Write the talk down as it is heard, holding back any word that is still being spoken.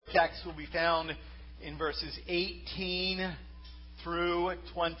text will be found in verses 18 through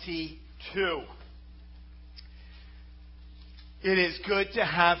 22. It is good to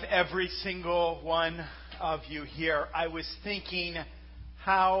have every single one of you here. I was thinking,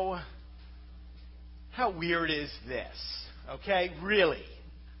 how weird is this? Okay, really.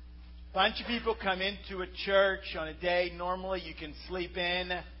 Bunch of people come into a church on a day normally you can sleep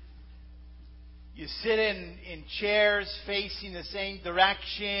in. You sit in chairs facing the same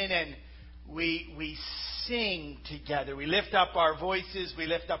direction, and we sing together. We lift up our voices. We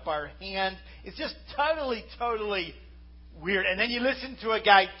lift up our hands. It's just totally weird. And then you listen to a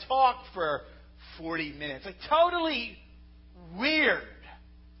guy talk for 40 minutes. Like, totally weird.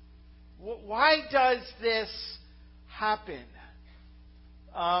 Why does this happen?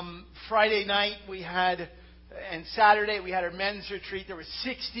 Friday night and Saturday we had our men's retreat. There were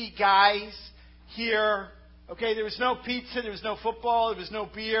 60 guys here. Okay, there was no pizza, there was no football, there was no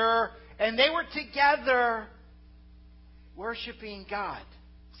beer. And they were together worshiping God,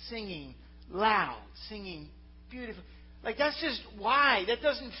 singing loud, singing beautiful. Like, that's just why. That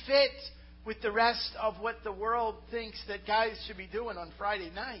doesn't fit with the rest of what the world thinks that guys should be doing on Friday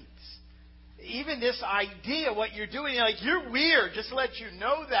nights. Even this idea, what you're doing, you're weird, just to let you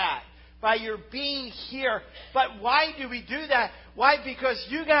know that by your being here. But why do we do that? Why? Because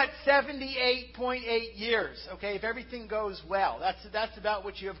you got 78.8 years, okay, if everything goes well. That's about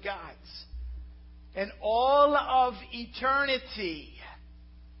what you have got. And all of eternity.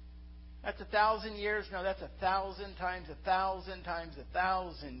 That's 1,000 years. No, that's 1,000 times 1,000 times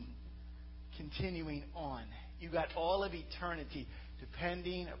 1,000. Continuing on. You got all of eternity,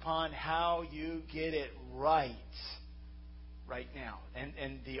 depending upon how you get it right now.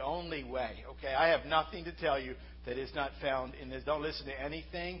 And the only way, okay, I have nothing to tell you that is not found in this. Don't listen to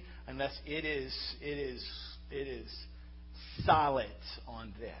anything unless it is solid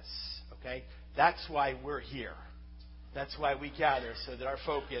on this, okay? That's why we're here. That's why we gather, so that our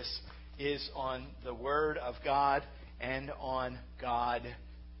focus is on the Word of God and on God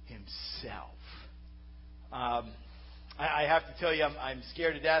Himself. I have to tell you, I'm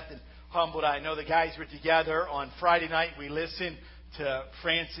scared to death and humbled. I know the guys were together on Friday night. We listened to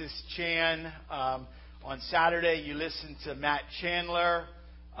Francis Chan. On Saturday, you listened to Matt Chandler.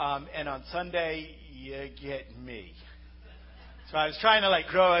 And on Sunday, you get me. So I was trying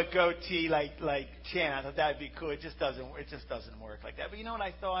to grow a goatee like Chan. I thought that'd be cool. It just doesn't work like that. But you know what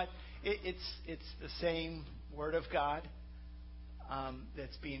I thought? It's the same Word of God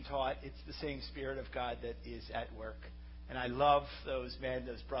that's being taught. It's the same Spirit of God that is at work. And I love those men,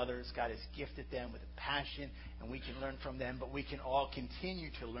 those brothers. God has gifted them with a passion, and we can learn from them. But we can all continue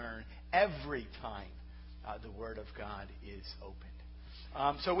to learn every time the Word of God is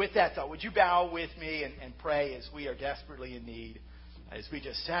opened. So with that thought, would you bow with me and pray as we are desperately in need, as we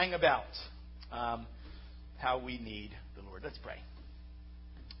just sang about how we need the Lord. Let's pray.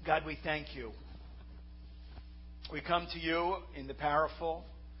 God, we thank you. We come to you in the powerful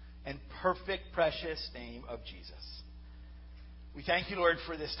and perfect, precious name of Jesus. We thank you, Lord,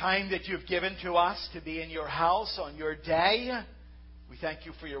 for this time that you've given to us to be in your house on your day. We thank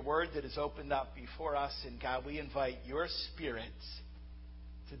you for your word that is opened up before us. And God, we invite your Spirit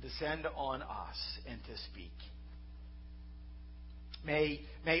to descend on us and to speak. May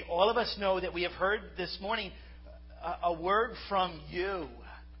all of us know that we have heard this morning a word from you,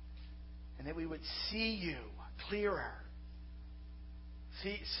 and that we would see you clearer.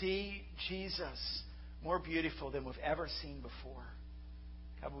 See Jesus more beautiful than we've ever seen before.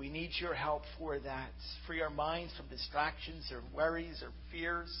 God, we need your help for that. Free our minds from distractions or worries or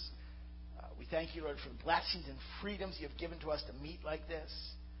fears. We thank you, Lord, for the blessings and freedoms you have given to us to meet like this.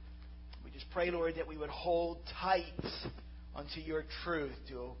 We just pray, Lord, that we would hold tight unto your truth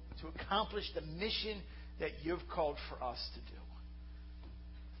to accomplish the mission that you've called for us to do.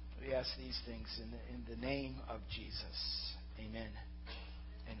 We ask these things in the name of Jesus. Amen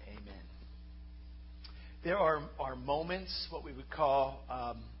and amen. There are moments, what we would call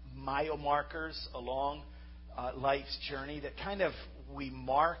mile markers along life's journey that kind of we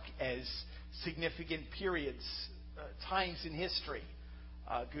mark as significant periods, times in history.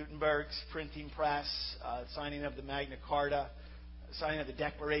 Gutenberg's printing press, signing of the Magna Carta, signing of the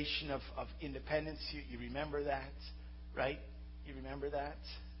Declaration of Independence. You remember that, right? You remember that?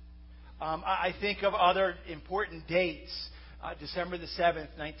 I think of other important dates. December the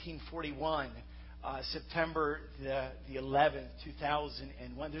 7th, 1941. September the 11th,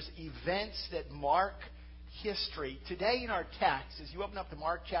 2001. There's events that mark history. Today in our text, as you open up to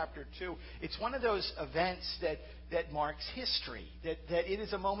Mark chapter 2, it's one of those events that marks history. That it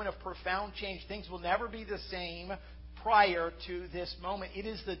is a moment of profound change. Things will never be the same prior to this moment. It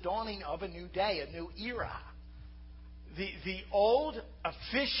is the dawning of a new day, a new era. The old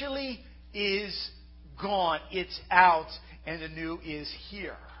officially is gone. It's out, and the new is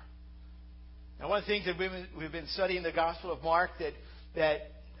here. Now, one of the things that we've been studying the Gospel of Mark that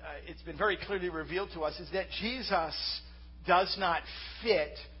it's been very clearly revealed to us is that Jesus does not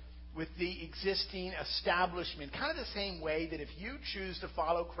fit with the existing establishment. Kind of the same way that if you choose to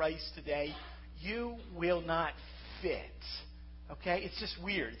follow Christ today, you will not fit. Okay? It's just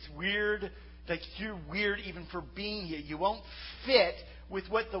weird. It's weird. Like you're weird even for being here. You won't fit with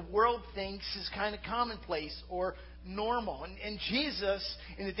what the world thinks is kind of commonplace or normal. And Jesus,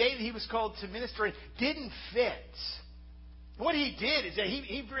 in the day that he was called to minister, didn't fit. What he did is that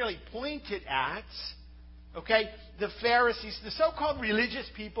he really pointed at, the Pharisees, the so-called religious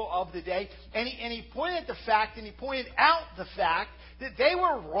people of the day, and he pointed out the fact that they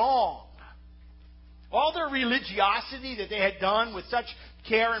were wrong. All their religiosity that they had done with such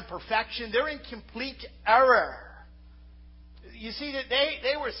care and perfection, they're in complete error. You see that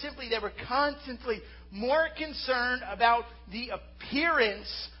they were constantly more concerned about the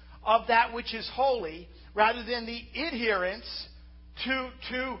appearance of that which is holy rather than the adherence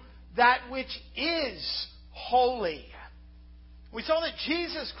to that which is holy. We saw that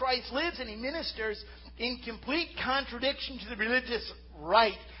Jesus Christ lives and he ministers in complete contradiction to the religious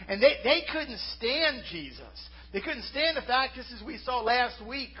right. And they couldn't stand Jesus. They couldn't stand the fact, just as we saw last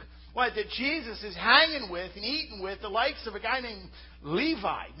week, that Jesus is hanging with and eating with the likes of a guy named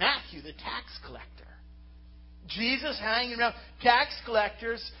Levi, Matthew, the tax collector. Jesus hanging around tax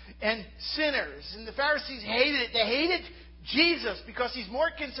collectors and sinners. And the Pharisees hated it. They hated Jesus because he's more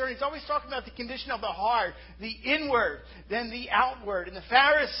concerned. He's always talking about the condition of the heart, the inward, than the outward. And the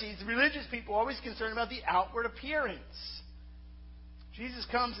Pharisees, the religious people, always concerned about the outward appearance. Jesus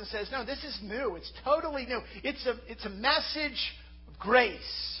comes and says, no, this is new. It's totally new. It's a message of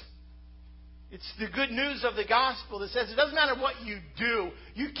grace. It's the good news of the gospel that says it doesn't matter what you do.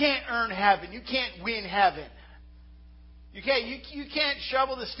 You can't earn heaven. You can't win heaven. You can't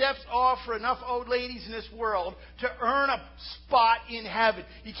shovel the steps off for enough old ladies in this world to earn a spot in heaven.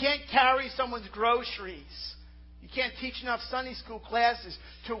 You can't carry someone's groceries. You can't teach enough Sunday school classes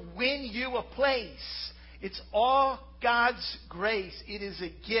to win you a place. It's all God's grace. It is a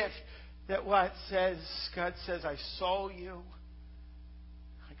gift that God says, I saw you.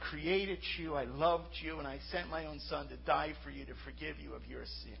 I created you. I loved you. And I sent my own Son to die for you, to forgive you of your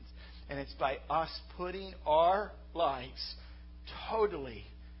sins. And it's by us putting our lives totally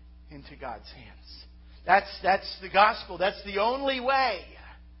into God's hands. That's the gospel. That's the only way.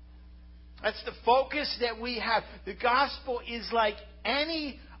 That's the focus that we have. The gospel is like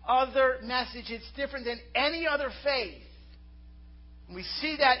any other message. It's different than any other faith. And we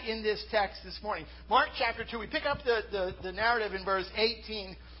see that in this text this morning. Mark chapter 2. We pick up the narrative in verse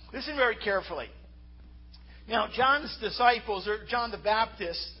 18. Listen very carefully. Now, John's disciples, or John the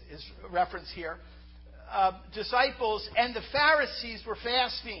Baptist is referenced here, disciples and the Pharisees were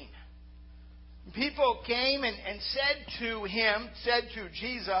fasting. People came and said to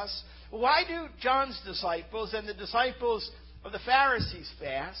Jesus, why do John's disciples and the disciples of the Pharisees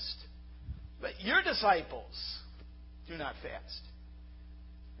fast, but your disciples do not fast?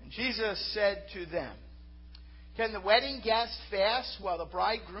 And Jesus said to them, can the wedding guests fast while the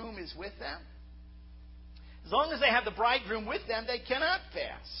bridegroom is with them? As long as they have the bridegroom with them, they cannot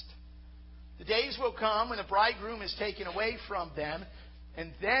fast. The days will come when the bridegroom is taken away from them,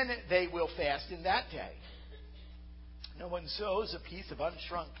 and then they will fast in that day. No one sews a piece of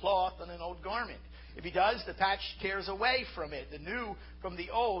unshrunk cloth on an old garment. If he does, the patch tears away from it, the new from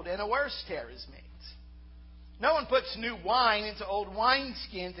the old, and a worse tear is made. No one puts new wine into old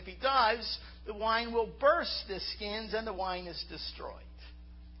wineskins. If he does, the wine will burst the skins, and the wine is destroyed.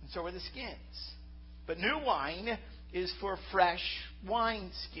 And so are the skins. But new wine is for fresh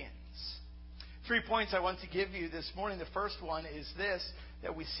wineskins. 3 points I want to give you this morning. The first one is this,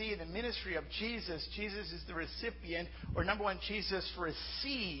 that we see in the ministry of Jesus. Jesus is the recipient, or number one, Jesus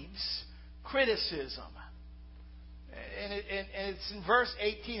receives criticism. And it's in verse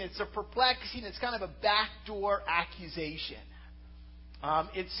 18. It's a perplexing, it's kind of a backdoor accusation.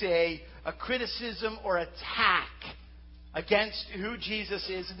 It's a criticism or attack against who Jesus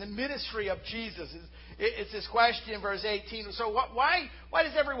is and the ministry of Jesus. It's this question in verse 18. So why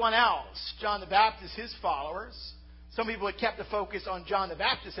does everyone else, John the Baptist, his followers, some people have kept the focus on John the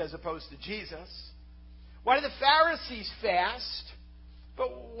Baptist as opposed to Jesus. Why do the Pharisees fast, but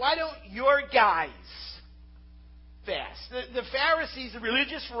why don't your guys fast? The Pharisees, the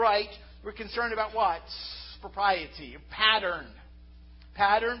religious right, were concerned about what? Propriety, pattern.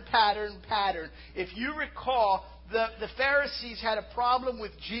 Pattern. If you recall, the Pharisees had a problem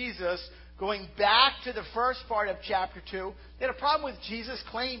with Jesus going back to the first part of chapter 2. They had a problem with Jesus'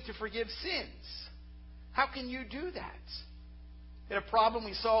 claim to forgive sins. How can you do that? They had a problem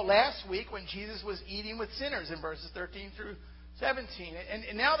we saw last week when Jesus was eating with sinners in verses 13 through 17.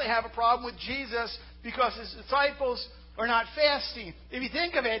 And now they have a problem with Jesus because his disciples are not fasting. If you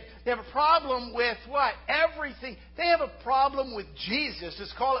think of it, they have a problem with what? Everything. They have a problem with Jesus.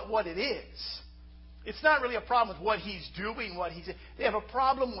 Just call it what it is. It's not really a problem with what he's doing, they have a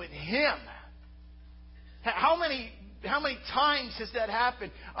problem with him. How many times has that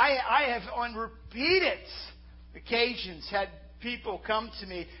happened? I have on repeated occasions had people come to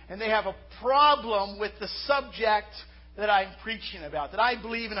me and they have a problem with the subject that I'm preaching about, that I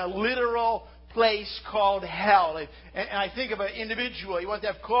believe in a literal place called hell. And I think of an individual, he wanted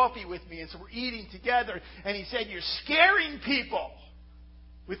to have coffee with me, and so we're eating together, and he said, "You're scaring people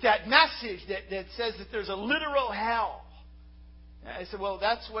with that message that says that there's a literal hell." And I said, "Well,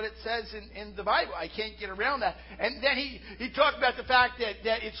 that's what it says in the Bible. I can't get around that." And then he talked about the fact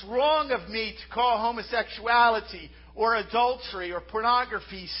that it's wrong of me to call homosexuality or adultery or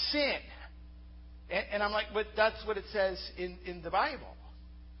pornography sin. And I'm like, but that's what it says in the Bible.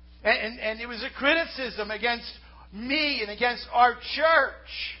 And it was a criticism against me and against our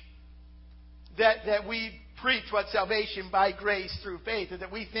church that we preach what salvation by grace through faith, and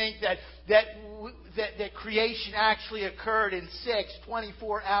that we think that creation actually occurred in 6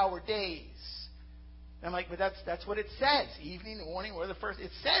 24-hour days. And I'm like, but that's what it says. Evening, morning, or the first.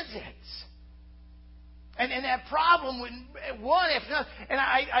 It says it. And that problem with one after another. And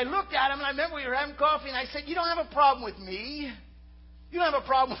I looked at him, and I remember we were having coffee, and I said, "You don't have a problem with me. You don't have a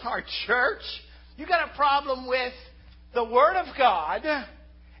problem with our church. You got a problem with the Word of God,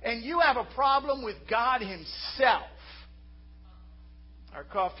 and you have a problem with God Himself." Our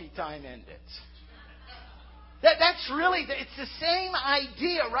coffee time ended. That's really, it's the same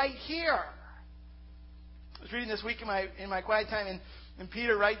idea right here. I was reading this week in my quiet time, and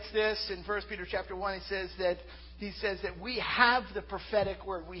Peter writes this in 1 Peter chapter 1. He says that we have the prophetic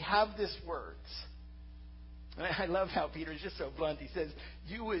word. We have this word. And I love how Peter is just so blunt. He says,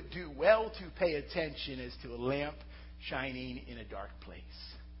 "You would do well to pay attention as to a lamp shining in a dark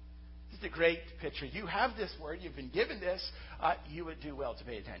place." It's a great picture. You have this word. You've been given this. You would do well to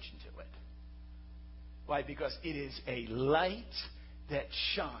pay attention to it. Why? Because it is a light that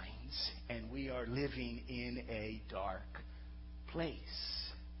shines, and we are living in a dark place.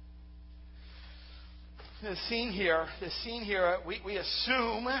 The scene here, we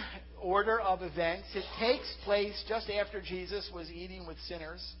assume order of events. It takes place just after Jesus was eating with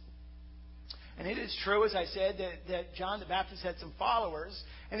sinners. And it is true, as I said, that John the Baptist had some followers,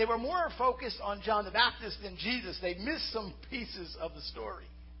 and they were more focused on John the Baptist than Jesus. They missed some pieces of the story.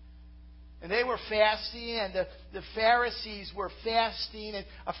 And they were fasting, and the Pharisees were fasting. And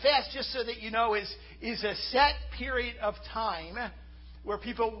a fast, just so that you know, is a set period of time where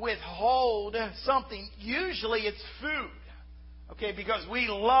people withhold something. Usually it's food. Okay, because we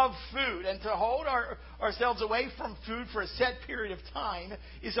love food. And to hold ourselves away from food for a set period of time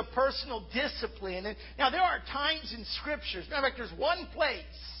is a personal discipline. And now, there are times in Scriptures. Matter of fact, there's one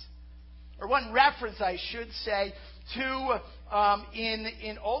place, or one reference, I should say, to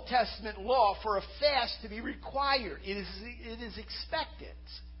in Old Testament law for a fast to be required. It is expected.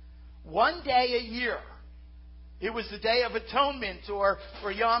 One day a year. It was the Day of Atonement, or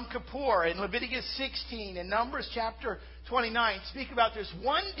Yom Kippur, in Leviticus 16 and Numbers chapter 29 speak about there's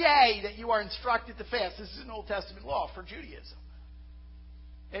one day that you are instructed to fast. This is an Old Testament law for Judaism.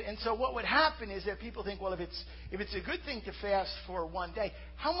 And so what would happen is that people think, well, if it's a good thing to fast for one day,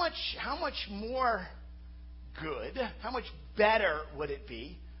 how much more good, how much better would it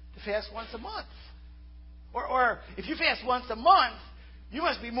be to fast once a month? Or if you fast once a month, you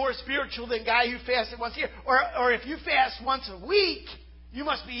must be more spiritual than a guy who fasted once a year. Or if you fast once a week, you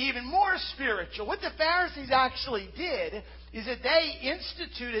must be even more spiritual. What the Pharisees actually did is that they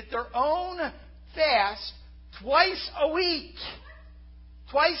instituted their own fast twice a week.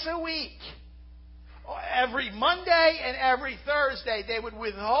 Twice a week. Every Monday and every Thursday, they would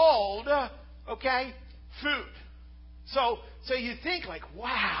withhold, food. So you think like,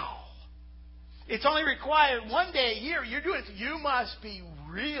 wow. It's only required one day a year. You're doing it. You must be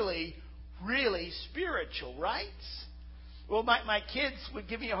really, really spiritual, right? Well, my kids would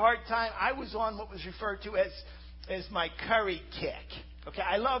give me a hard time. I was on what was referred to as my curry kick. Okay,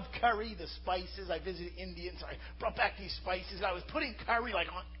 I love curry, the spices. I visited India, so I brought back these spices. I was putting curry like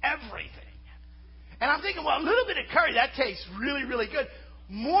on everything. And I'm thinking, well, a little bit of curry, that tastes really, really good.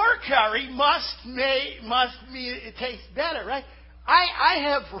 More curry must mean it tastes better, right? I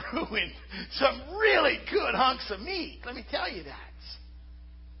have ruined some really good hunks of meat. Let me tell you that.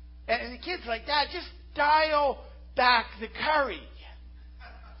 And the kids like, Dad, just dial back the curry.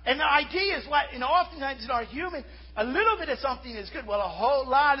 And the idea is what, oftentimes in our human, a little bit of something is good. Well, a whole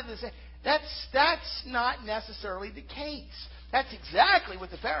lot of this, that's not necessarily the case. That's exactly what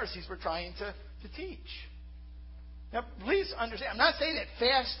the Pharisees were trying to teach. Now, please understand, I'm not saying that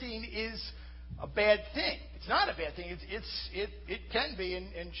fasting is a bad thing. It's not a bad thing. It can be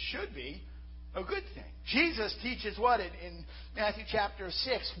and should be a good thing. Jesus teaches what in Matthew chapter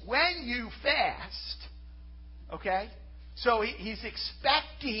 6? When you fast, okay? So he's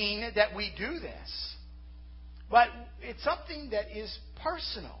expecting that we do this. But it's something that is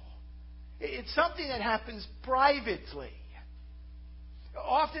personal. It's something that happens privately.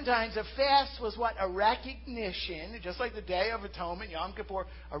 Oftentimes, a fast was what? A recognition, just like the Day of Atonement, Yom Kippur,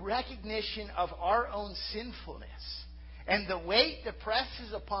 a recognition of our own sinfulness and the weight that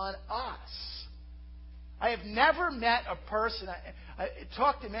presses upon us. I have never met a person, I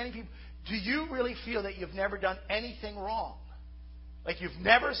talked to many people, do you really feel that you've never done anything wrong? Like you've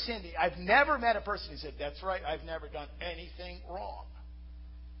never sinned? I've never met a person who said, that's right, I've never done anything wrong.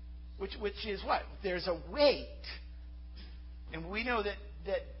 Which is what? There's a weight. And we know that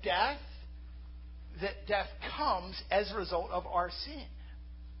death comes as a result of our sin.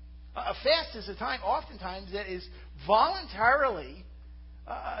 A fast is a time, oftentimes, that is voluntarily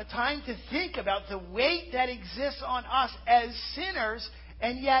a time to think about the weight that exists on us as sinners,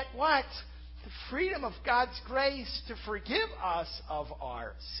 and yet what? The freedom of God's grace to forgive us of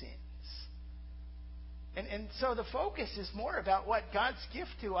our sins. And so the focus is more about what God's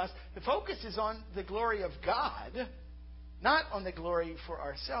gift to us. The focus is on the glory of God, not on the glory for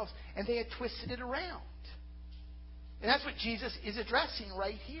ourselves. And they had twisted it around. And that's what Jesus is addressing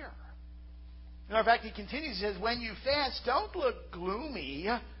right here. And in fact, he continues, he says, when you fast, don't look gloomy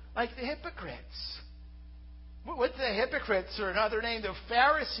like the hypocrites. What the hypocrites, or another name, the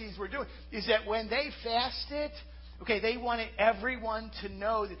Pharisees were doing, is that when they fasted, okay, they wanted everyone to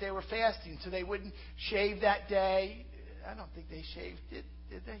know that they were fasting, so they wouldn't shave that day. I don't think they shaved. Did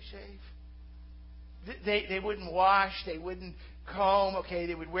they shave? They wouldn't wash. They wouldn't comb. Okay,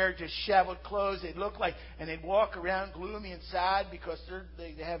 they would wear disheveled clothes. They'd look like, and they'd walk around gloomy and sad because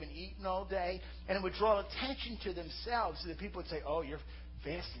they haven't eaten all day. And it would draw attention to themselves. So that people would say, oh, you're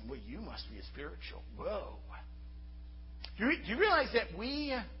fasting. Well, you must be a spiritual. Whoa. Do you realize that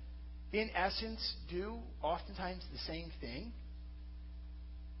we, in essence, do oftentimes the same thing?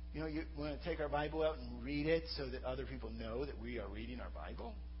 You want to take our Bible out and read it so that other people know that we are reading our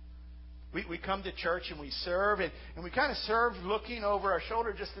Bible? We come to church and we serve, and we kind of serve looking over our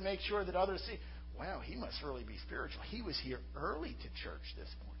shoulder just to make sure that others see, wow, he must really be spiritual. He was here early to church this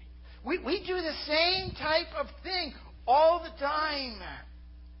morning. We do the same type of thing all the time.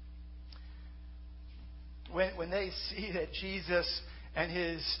 When they see that Jesus and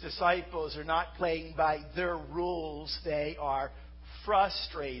his disciples are not playing by their rules, they are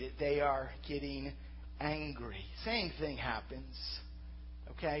frustrated. They are getting angry. Same thing happens.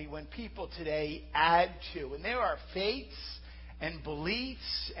 Okay, when people today add to, and there are faiths and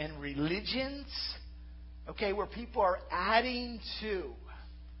beliefs and religions, okay, where people are adding to.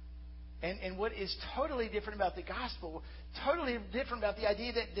 And what is totally different about the gospel, totally different about the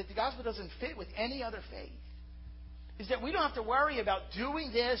idea that the gospel doesn't fit with any other faith, is that we don't have to worry about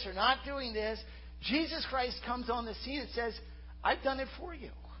doing this or not doing this. Jesus Christ comes on the scene and says, I've done it for you.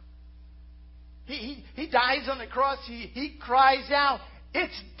 He dies on the cross. He cries out,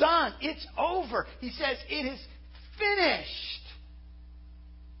 it's done. It's over. He says, it is finished.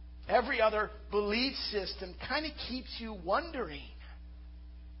 Every other belief system kind of keeps you wondering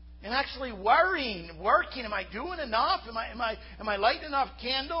and actually worrying, working. Am I doing enough? Am I lighting enough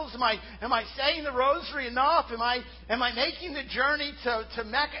candles? Am I saying the rosary enough? Am I making the journey to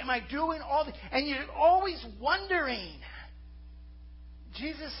Mecca? Am I doing all the... And you're always wondering.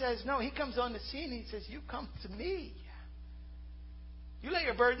 Jesus says, no, he comes on the scene. He says, you come to me. You lay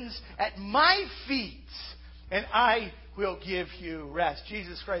your burdens at my feet, and I will give you rest.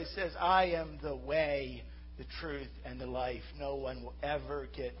 Jesus Christ says, I am the way, the truth, and the life. No one will ever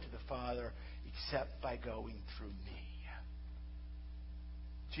get to the Father except by going through me.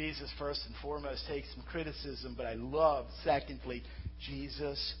 Jesus, first and foremost, takes some criticism, but I love, secondly,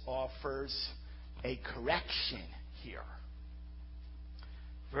 Jesus offers a correction here.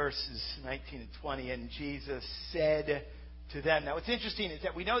 Verses 19 and 20, and Jesus said to them. Now, what's interesting is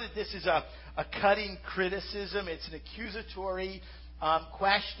that we know that this is a cutting criticism. It's an accusatory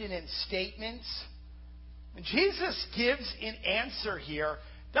question and statements. And Jesus gives an answer here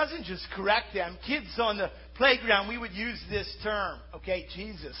doesn't just correct them. Kids on the playground, we would use this term. Okay,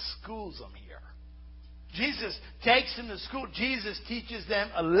 Jesus schools them here. Jesus takes them to school. Jesus teaches them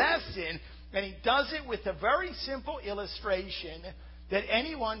a lesson, and he does it with a very simple illustration that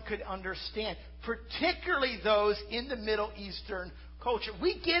anyone could understand, particularly those in the Middle Eastern culture.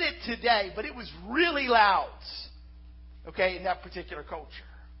 We get it today, but it was really loud, okay, in that particular culture.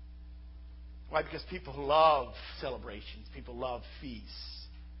 Why? Because people love celebrations. People love feasts.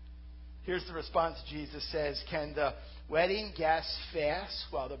 Here's the response. Jesus says, can the wedding guests fast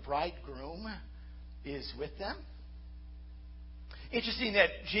while the bridegroom is with them? Interesting that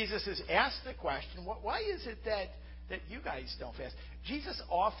Jesus has asked the question, why is it that you guys don't fast? Jesus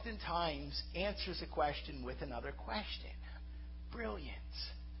oftentimes answers a question with another question. Brilliant.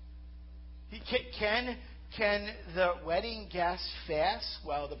 Can the wedding guests fast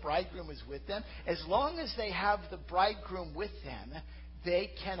while the bridegroom is with them? As long as they have the bridegroom with them,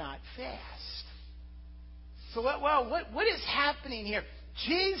 they cannot fast. So, what is happening here?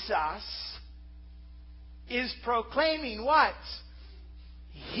 Jesus is proclaiming what?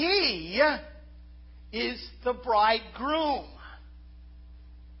 He is the bridegroom.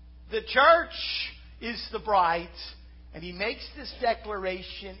 The church is the bride. And he makes this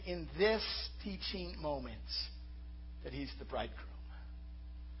declaration in this teaching moment that he's the bridegroom.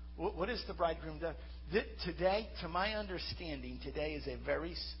 What is the bridegroom done? Today, to my understanding, today is a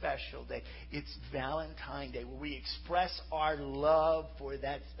very special day. It's Valentine's Day, where we express our love for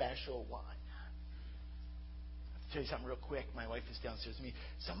that special one. I'll tell you something real quick. My wife is downstairs with me.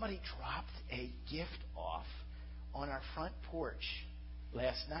 Somebody dropped a gift off on our front porch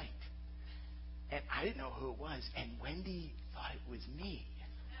last night. And I didn't know who it was. And Wendy thought it was me.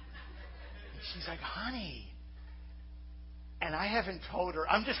 And she's like, honey. And I haven't told her.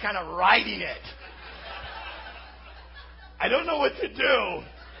 I'm just kind of writing it. I don't know what to do.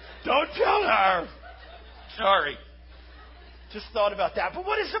 Don't tell her. Sorry. Just thought about that. But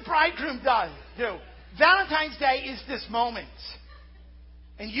what does the bridegroom do? Valentine's Day is this moment.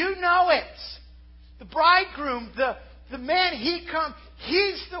 And you know it. The bridegroom, the man,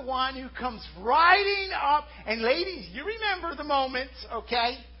 he's the one who comes riding up. And ladies, you remember the moment,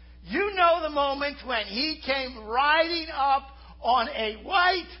 okay? You know the moment when he came riding up on a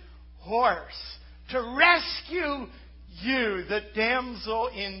white horse to rescue you, the damsel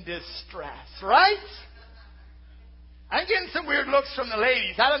in distress, right? I'm getting some weird looks from the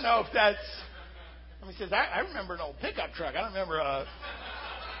ladies. I don't know if that's... Somebody says, I remember an old pickup truck. I don't remember...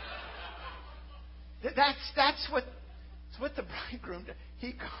 That's what the bridegroom does.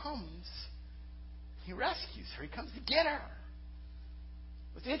 He comes, he rescues her. He comes to get her.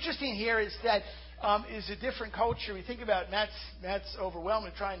 What's interesting here is that is a different culture. We think about Matt's overwhelmed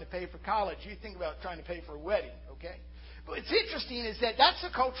with trying to pay for college. You think about trying to pay for a wedding, okay? But what's interesting is that that's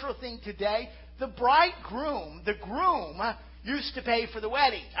a cultural thing today. The bridegroom, the groom, used to pay for the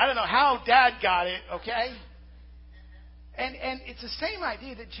wedding. I don't know how Dad got it, okay? And it's the same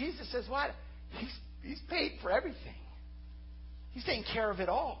idea that Jesus says, what? He's paid for everything. He's taking care of it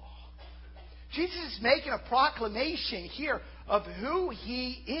all. Jesus is making a proclamation here of who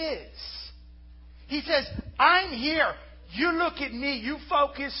he is. He says, I'm here. You look at me. You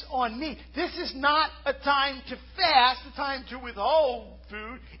focus on me. This is not a time to fast, a time to withhold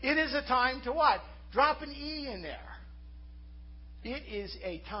food. It is a time to what? Drop an E in there. It is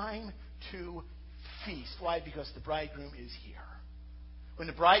a time to feast. Why? Because the bridegroom is here. When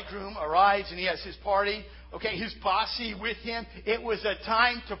the bridegroom arrives and he has his party, okay, his posse with him, it was a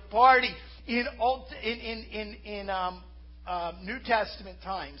time to party. In New Testament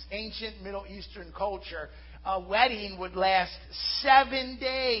times, ancient Middle Eastern culture, a wedding would last 7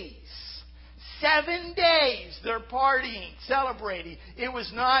 days. 7 days they're partying, celebrating. It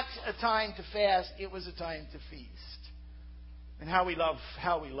was not a time to fast. It was a time to feast. And how we love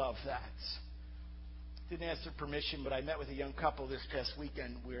that. Didn't ask their permission, but I met with a young couple this past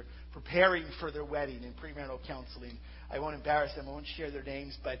weekend. We're preparing for their wedding in premarital counseling. I won't embarrass them. I won't share their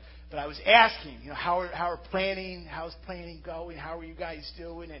names, but I was asking, how's planning going? How are you guys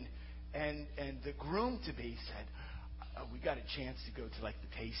doing? And the groom to be said, we got a chance to go to like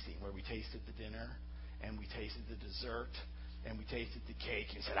the tasting where we tasted the dinner and we tasted the dessert and we tasted the cake.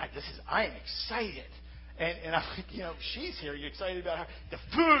 And he said, I am excited. And I'm like, she's here. You're excited about her. The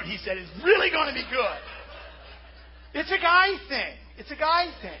food, he said, is really going to be good. It's a guy thing.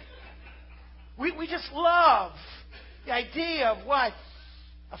 We just love the idea of what?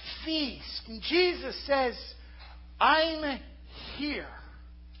 A feast. And Jesus says, I'm here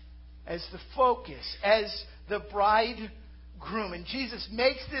as the focus, as the bridegroom. And Jesus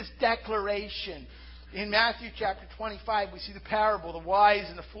makes this declaration In Matthew chapter 25, we see the parable, the wise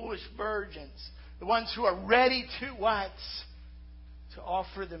and the foolish virgins, the ones who are ready to what? To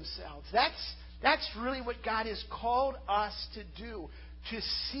offer themselves. That's really what God has called us to do, to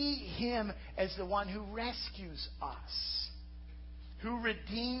see Him as the one who rescues us, who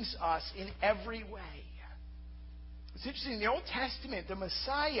redeems us in every way. It's interesting, in the Old Testament, the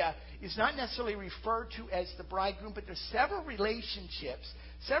Messiah is not necessarily referred to as the bridegroom, but there's several relationships,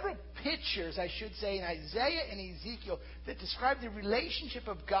 several pictures, I should say, in Isaiah and Ezekiel that describe the relationship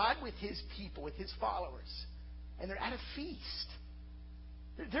of God with His people, with His followers. And they're at a feast.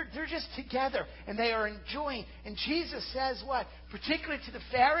 They're just together, and they are enjoying. And Jesus says what? Particularly to the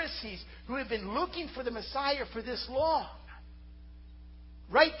Pharisees who have been looking for the Messiah for this long.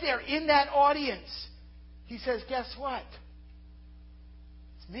 Right there in that audience, He says, guess what?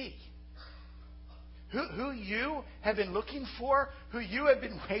 It's me. Who you have been looking for, who you have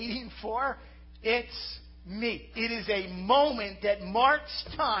been waiting for, it's me. It is a moment that marks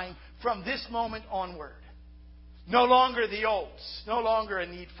time from this moment onward. No longer the olds. No longer a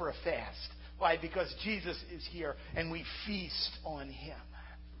need for a fast. Why? Because Jesus is here and we feast on Him.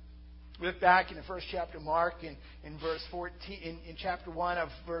 We look back in the first chapter of Mark in verse 14, in chapter 1 of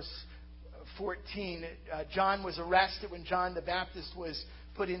verse 14, John was arrested when John the Baptist was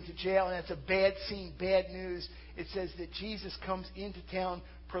put into jail, and that's a bad scene, bad news. It says that Jesus comes into town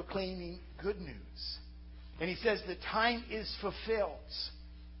proclaiming good news. And He says the time is fulfilled.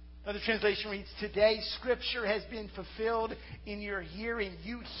 Another translation reads, today Scripture has been fulfilled in your hearing.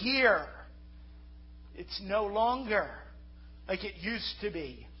 You hear. It's no longer like it used to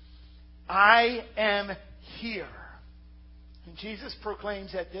be. I am here. And Jesus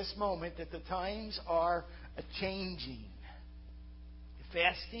proclaims at this moment that the times are a-changing. The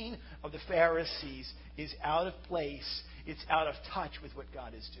fasting of the Pharisees is out of place. It's out of touch with what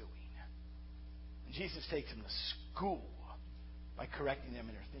God is doing. And Jesus takes them to school by correcting them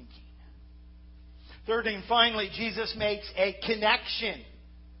in their thinking. Thirdly and finally, Jesus makes a connection.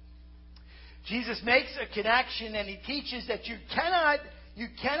 Jesus makes a connection, and He teaches that you cannot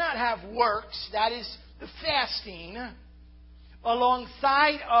have works, that is the fasting,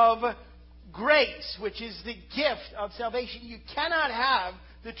 alongside of grace, which is the gift of salvation. You cannot have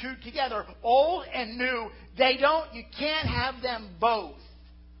the two together. Old and new, you can't have them both.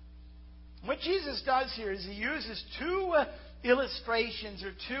 What Jesus does here is He uses two illustrations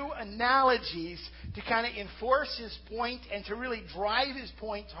or two analogies to kind of enforce His point and to really drive His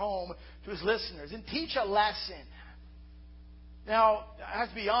point home to His listeners and teach a lesson. Now, I have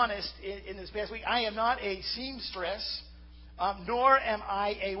to be honest, in this past week, I am not a seamstress, nor am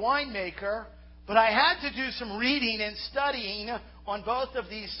I a winemaker, but I had to do some reading and studying on both of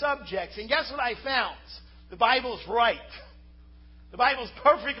these subjects. And guess what I found? The Bible's right. The Bible's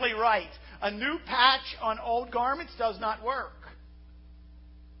perfectly right. A new patch on old garments does not work.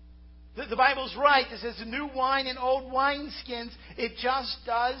 The Bible's right. It says the new wine in old wineskins, it just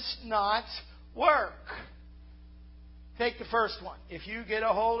does not work. Take the first one. If you get a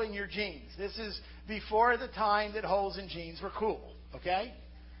hole in your jeans, this is before the time that holes in jeans were cool. Okay?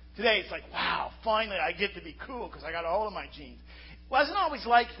 Today it's like, wow, finally I get to be cool because I got a hole in my jeans. It wasn't always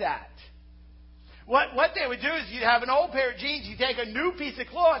like that. What they would do is you'd have an old pair of jeans, you take a new piece of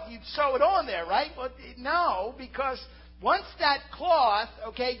cloth, you'd sew it on there, right? Well, no, because once that cloth,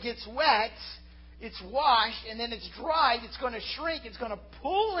 gets wet, it's washed, and then it's dried, it's going to shrink, it's going to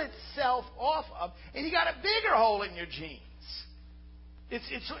pull itself off of, and you got a bigger hole in your jeans.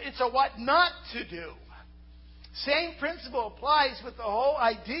 It's a what not to do. Same principle applies with the whole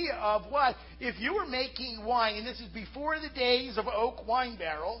idea of what? If you were making wine, and this is before the days of oak wine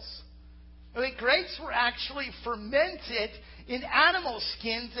barrels, the grapes were actually fermented in animal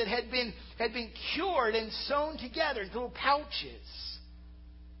skins that had been cured and sewn together into little pouches.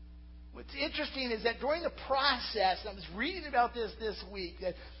 What's interesting is that during the process, I was reading about this week,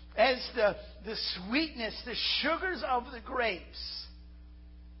 that as the sweetness, the sugars of the grapes,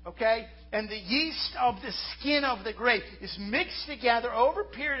 and the yeast of the skin of the grape is mixed together over a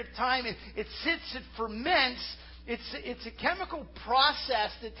period of time, and it sits, it ferments. It's a chemical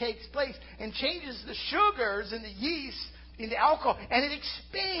process that takes place and changes the sugars and the yeast into alcohol, and it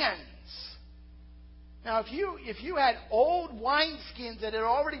expands. Now, if you had old wineskins that had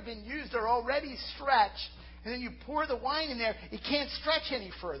already been used, they're already stretched, and then you pour the wine in there, it can't stretch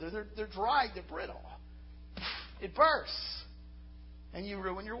any further. They're dry, they're brittle. It bursts, and you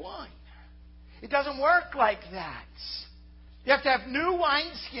ruin your wine. It doesn't work like that. You have to have new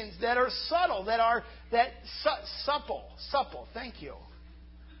wineskins that are subtle, supple. Thank you,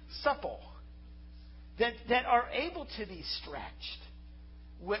 supple, that are able to be stretched.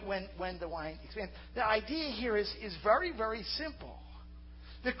 when the wine expands. The idea here is very, very simple.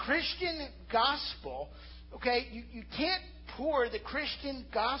 The Christian gospel, okay, you can't pour the Christian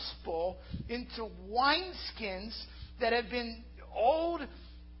gospel into wineskins that have been old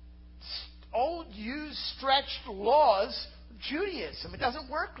used, stretched laws of Judaism. It doesn't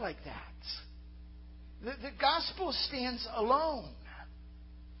work like that. The gospel stands alone.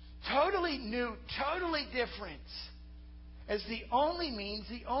 Totally new, totally different. As the only means,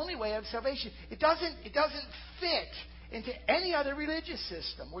 the only way of salvation. It doesn't fit into any other religious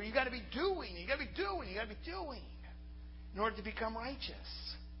system where you got to be doing in order to become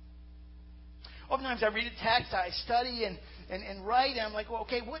righteous. Oftentimes I read a text, I study and write, and I'm like, well,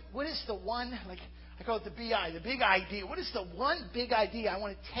 okay, what is the one, like I call it the BI, the big idea. What is the one big idea I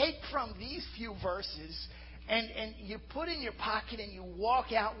want to take from these few verses and you put in your pocket and you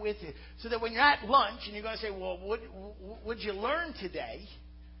walk out with it, so that when you're at lunch and you're going to say, well, what did you learn today?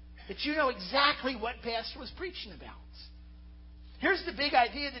 That you know exactly what Pastor was preaching about. Here's the big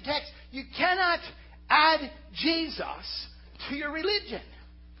idea of the text. You cannot add Jesus to your religion.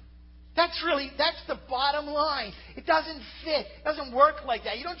 That's the bottom line. It doesn't fit. It doesn't work like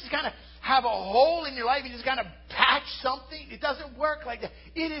that. You don't just kind of have a hole in your life and just kind of patch something. It doesn't work like that.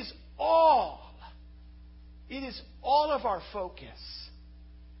 It is all of our focus.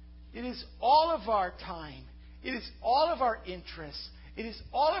 It is all of our time. It is all of our interests. It is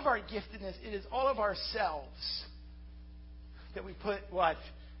all of our giftedness. It is all of ourselves that we put what?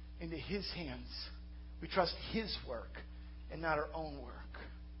 Into His hands. We trust His work and not our own work.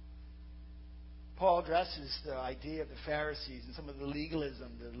 Paul addresses the idea of the Pharisees and some of the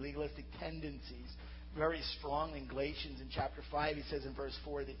legalism, the legalistic tendencies, very strong in Galatians in chapter 5. He says in verse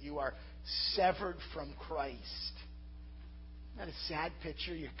 4 that you are severed from Christ. Isn't that a sad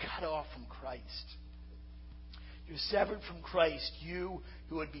picture? You're cut off from Christ. You're severed from Christ. You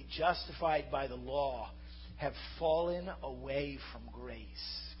who would be justified by the law have fallen away from grace.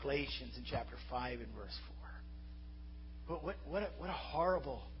 Galatians in chapter 5 and verse 4. But what a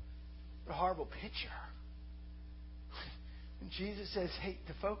horrible picture. And Jesus says, hey,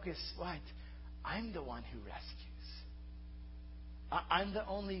 to focus, what? I'm the one who rescues. I'm the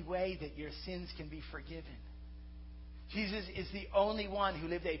only way that your sins can be forgiven. Jesus is the only one who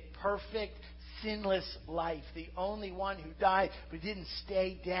lived a perfect, sinless life. The only one who died but didn't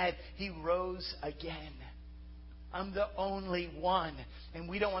stay dead. He rose again. I'm the only one. And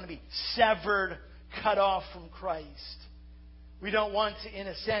we don't want to be severed, cut off from Christ. We don't want to, in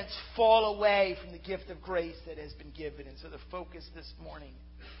a sense, fall away from the gift of grace that has been given. And so the focus this morning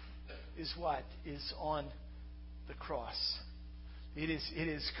is what? Is on the cross. It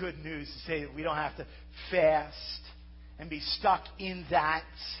is good news to say that we don't have to fast and be stuck in that.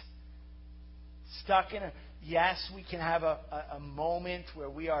 Yes, we can have a moment where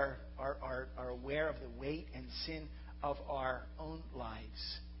we are aware of the weight and sin of our own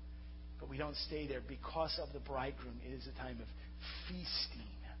lives. But we don't stay there. Because of the bridegroom, it is a time of feasting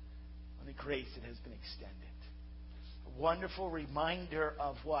on the grace that has been extended. A wonderful reminder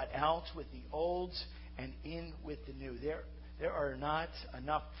of what? Out with the old and in with the new. There are not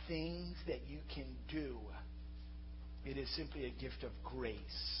enough things that you can do. It is simply a gift of grace.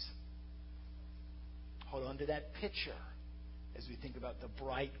 Hold on to that picture as we think about the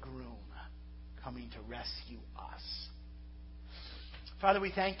bridegroom coming to rescue us. Father,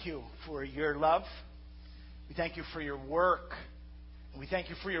 we thank you for your love. We thank you for your work. And we thank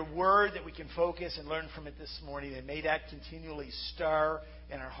you for your word that we can focus and learn from it this morning. And may that continually stir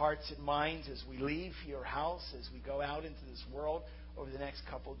in our hearts and minds as we leave your house, as we go out into this world over the next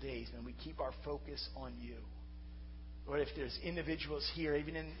couple of days. And we keep our focus on you. Lord, if there's individuals here,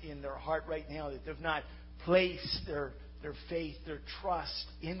 even in their heart right now, that they've not placed their faith, their trust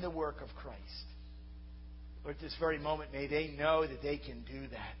in the work of Christ, Lord, at this very moment, may they know that they can do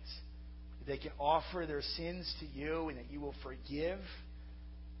that. That they can offer their sins to you and that you will forgive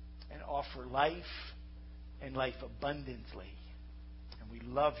and offer life and life abundantly. And we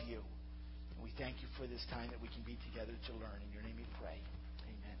love you. And we thank you for this time that we can be together to learn. In your name we pray.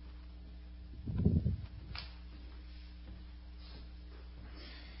 Amen.